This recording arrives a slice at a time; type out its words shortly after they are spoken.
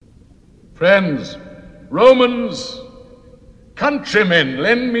Friends, Romans, countrymen,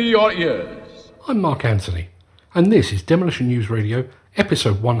 lend me your ears. I'm Mark Anthony, and this is Demolition News Radio,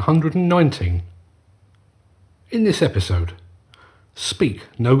 episode 119. In this episode, Speak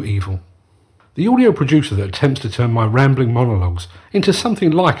No Evil. The audio producer that attempts to turn my rambling monologues into something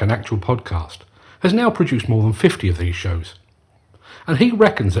like an actual podcast has now produced more than 50 of these shows. And he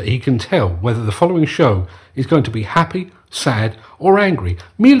reckons that he can tell whether the following show is going to be happy, sad or angry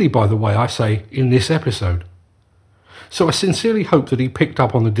merely by the way I say in this episode. So I sincerely hope that he picked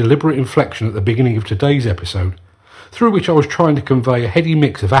up on the deliberate inflection at the beginning of today's episode, through which I was trying to convey a heady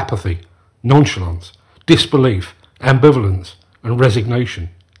mix of apathy, nonchalance, disbelief, ambivalence and resignation.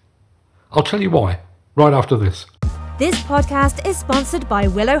 I'll tell you why, right after this. This podcast is sponsored by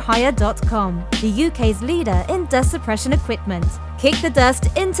WillowHire.com, the UK's leader in dust suppression equipment. Kick the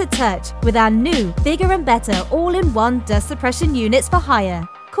dust into touch with our new, bigger and better all-in-one dust suppression units for hire.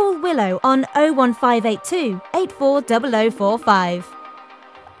 Call Willow on 01582 840045.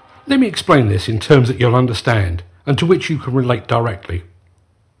 Let me explain this in terms that you'll understand and to which you can relate directly.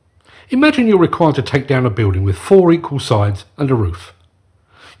 Imagine you're required to take down a building with 4 equal sides and a roof.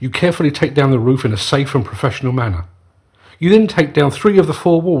 You carefully take down the roof in a safe and professional manner. You then take down 3 of the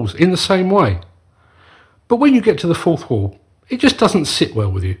 4 walls in the same way. But when you get to the 4th wall, it just doesn't sit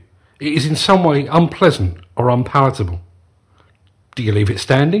well with you. It is in some way unpleasant or unpalatable. Do you leave it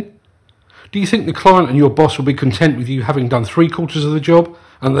standing? Do you think the client and your boss will be content with you having done 3/4 of the job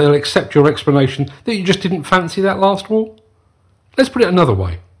and they'll accept your explanation that you just didn't fancy that last wall? Let's put it another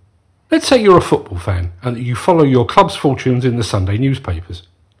way. Let's say you're a football fan and that you follow your club's fortunes in the Sunday newspapers.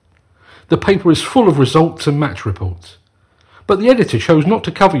 The paper is full of results and match reports. But the editor chose not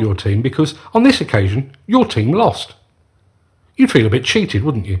to cover your team because, on this occasion, your team lost. You'd feel a bit cheated,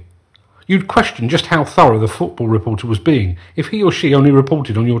 wouldn't you? You'd question just how thorough the football reporter was being if he or she only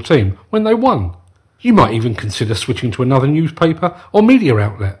reported on your team when they won. You might even consider switching to another newspaper or media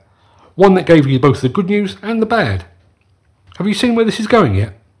outlet, one that gave you both the good news and the bad. Have you seen where this is going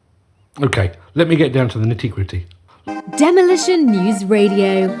yet? Okay, let me get down to the nitty-gritty. Demolition News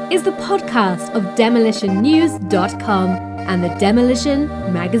Radio is the podcast of demolitionnews.com and the Demolition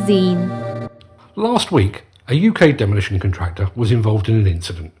Magazine. Last week, a UK demolition contractor was involved in an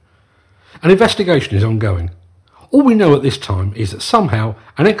incident. An investigation is ongoing. All we know at this time is that somehow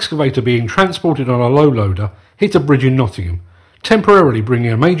an excavator being transported on a low loader hit a bridge in Nottingham, temporarily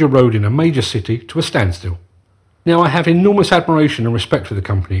bringing a major road in a major city to a standstill. Now, I have enormous admiration and respect for the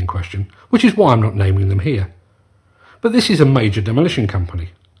company in question, which is why I'm not naming them here. But this is a major demolition company.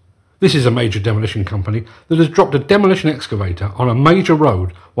 This is a major demolition company that has dropped a demolition excavator on a major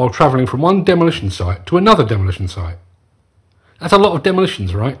road while travelling from one demolition site to another demolition site. That's a lot of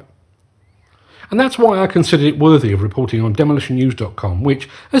demolitions, right? And that's why I consider it worthy of reporting on demolitionnews.com, which,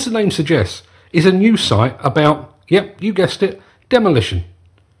 as the name suggests, is a news site about, yep, you guessed it, demolition.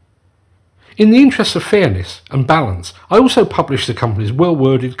 In the interests of fairness and balance, I also publish the company's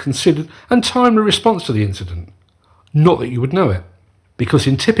well-worded, considered and timely response to the incident. Not that you would know it, because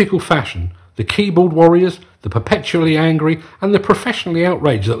in typical fashion, the keyboard warriors, the perpetually angry and the professionally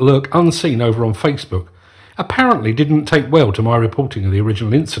outraged that lurk unseen over on Facebook apparently didn't take well to my reporting of the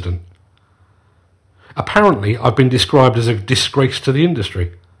original incident. Apparently I've been described as a disgrace to the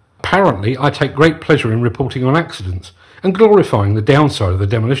industry. Apparently I take great pleasure in reporting on accidents and glorifying the downside of the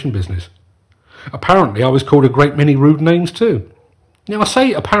demolition business. Apparently I was called a great many rude names too. Now I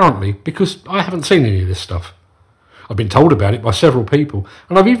say apparently because I haven't seen any of this stuff. I've been told about it by several people,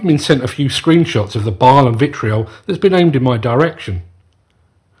 and I've even been sent a few screenshots of the bile and vitriol that's been aimed in my direction.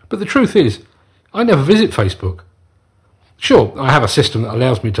 But the truth is, I never visit Facebook. Sure, I have a system that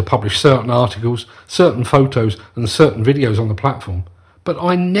allows me to publish certain articles, certain photos and certain videos on the platform, but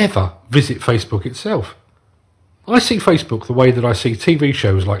I never visit Facebook itself. I see Facebook the way that I see TV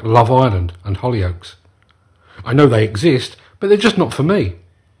shows like Love Island and Hollyoaks. I know they exist, but they're just not for me.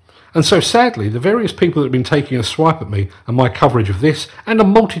 And so sadly, the various people that have been taking a swipe at me and my coverage of this and a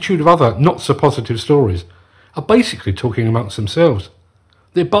multitude of other not so positive stories are basically talking amongst themselves.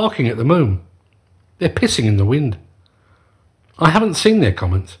 They're barking at the moon. They're pissing in the wind. I haven't seen their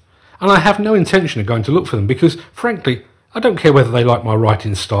comments, and I have no intention of going to look for them because, frankly, I don't care whether they like my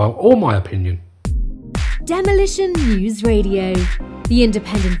writing style or my opinion. Demolition News Radio, the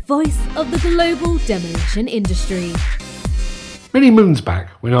independent voice of the global demolition industry. Many moons back,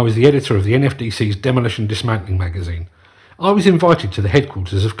 when I was the editor of the NFDC's Demolition Dismantling magazine, I was invited to the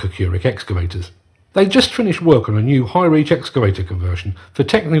headquarters of Kokurik Excavators. They'd just finished work on a new high-reach excavator conversion for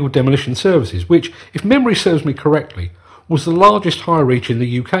technical demolition services, which, if memory serves me correctly, was the largest high-reach in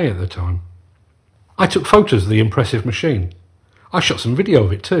the UK at the time. I took photos of the impressive machine. I shot some video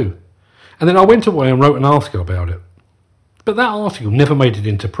of it too. and then I went away and wrote an article about it. But that article never made it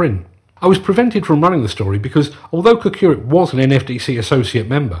into print. I was prevented from running the story because although Kokurik was an NFDC associate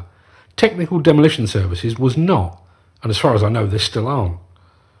member, Technical Demolition Services was not, and as far as I know they still aren't.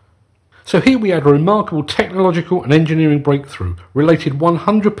 So here we had a remarkable technological and engineering breakthrough related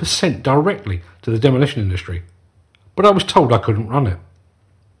 100% directly to the demolition industry, but I was told I couldn't run it.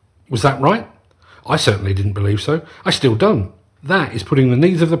 Was that right? I certainly didn't believe so. I still don't. That is putting the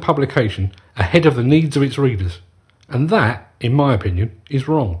needs of the publication ahead of the needs of its readers, and that, in my opinion, is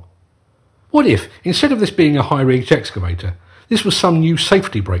wrong. What if, instead of this being a high-reach excavator, this was some new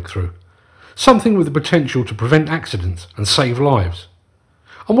safety breakthrough? Something with the potential to prevent accidents and save lives?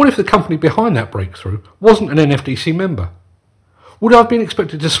 And what if the company behind that breakthrough wasn't an NFDC member? Would I have been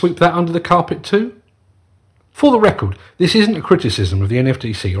expected to sweep that under the carpet too? For the record, this isn't a criticism of the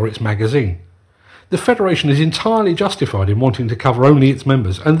NFDC or its magazine. The Federation is entirely justified in wanting to cover only its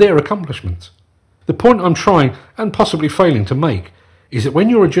members and their accomplishments. The point I'm trying, and possibly failing to make, is that when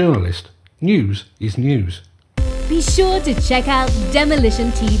you're a journalist, news is news. Be sure to check out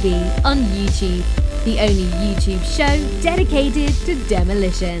Demolition TV on YouTube, the only YouTube show dedicated to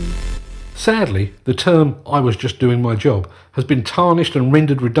demolition. Sadly, the term "I was just doing my job" has been tarnished and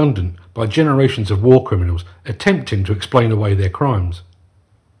rendered redundant by generations of war criminals attempting to explain away their crimes.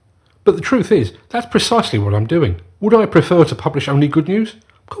 But the truth is, that's precisely what I'm doing. Would I prefer to publish only good news?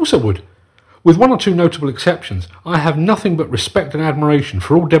 Of course I would. With one or two notable exceptions, I have nothing but respect and admiration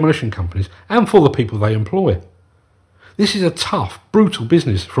for all demolition companies and for the people they employ. This is a tough, brutal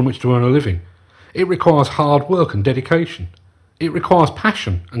business from which to earn a living. It requires hard work and dedication. It requires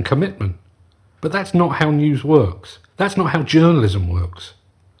passion and commitment. But that's not how news works. That's not how journalism works.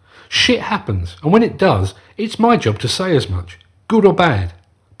 Shit happens, and when it does, it's my job to say as much, good or bad,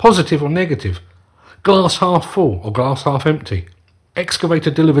 positive or negative, glass half full or glass half empty,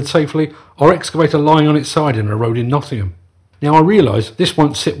 excavator delivered safely or excavator lying on its side in a road in Nottingham. Now I realise this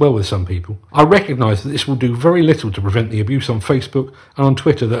won't sit well with some people. I recognise that this will do very little to prevent the abuse on Facebook and on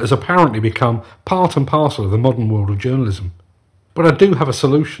Twitter that has apparently become part and parcel of the modern world of journalism. But I do have a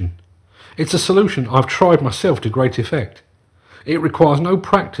solution. It's a solution I've tried myself to great effect. It requires no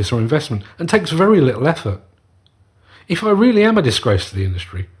practice or investment and takes very little effort. If I really am a disgrace to the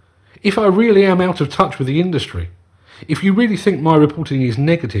industry, if I really am out of touch with the industry, if you really think my reporting is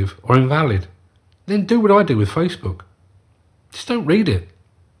negative or invalid, then do what I do with Facebook. Just don't read it.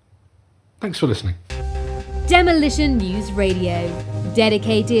 Thanks for listening. Demolition News Radio,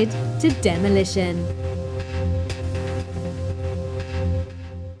 dedicated to demolition.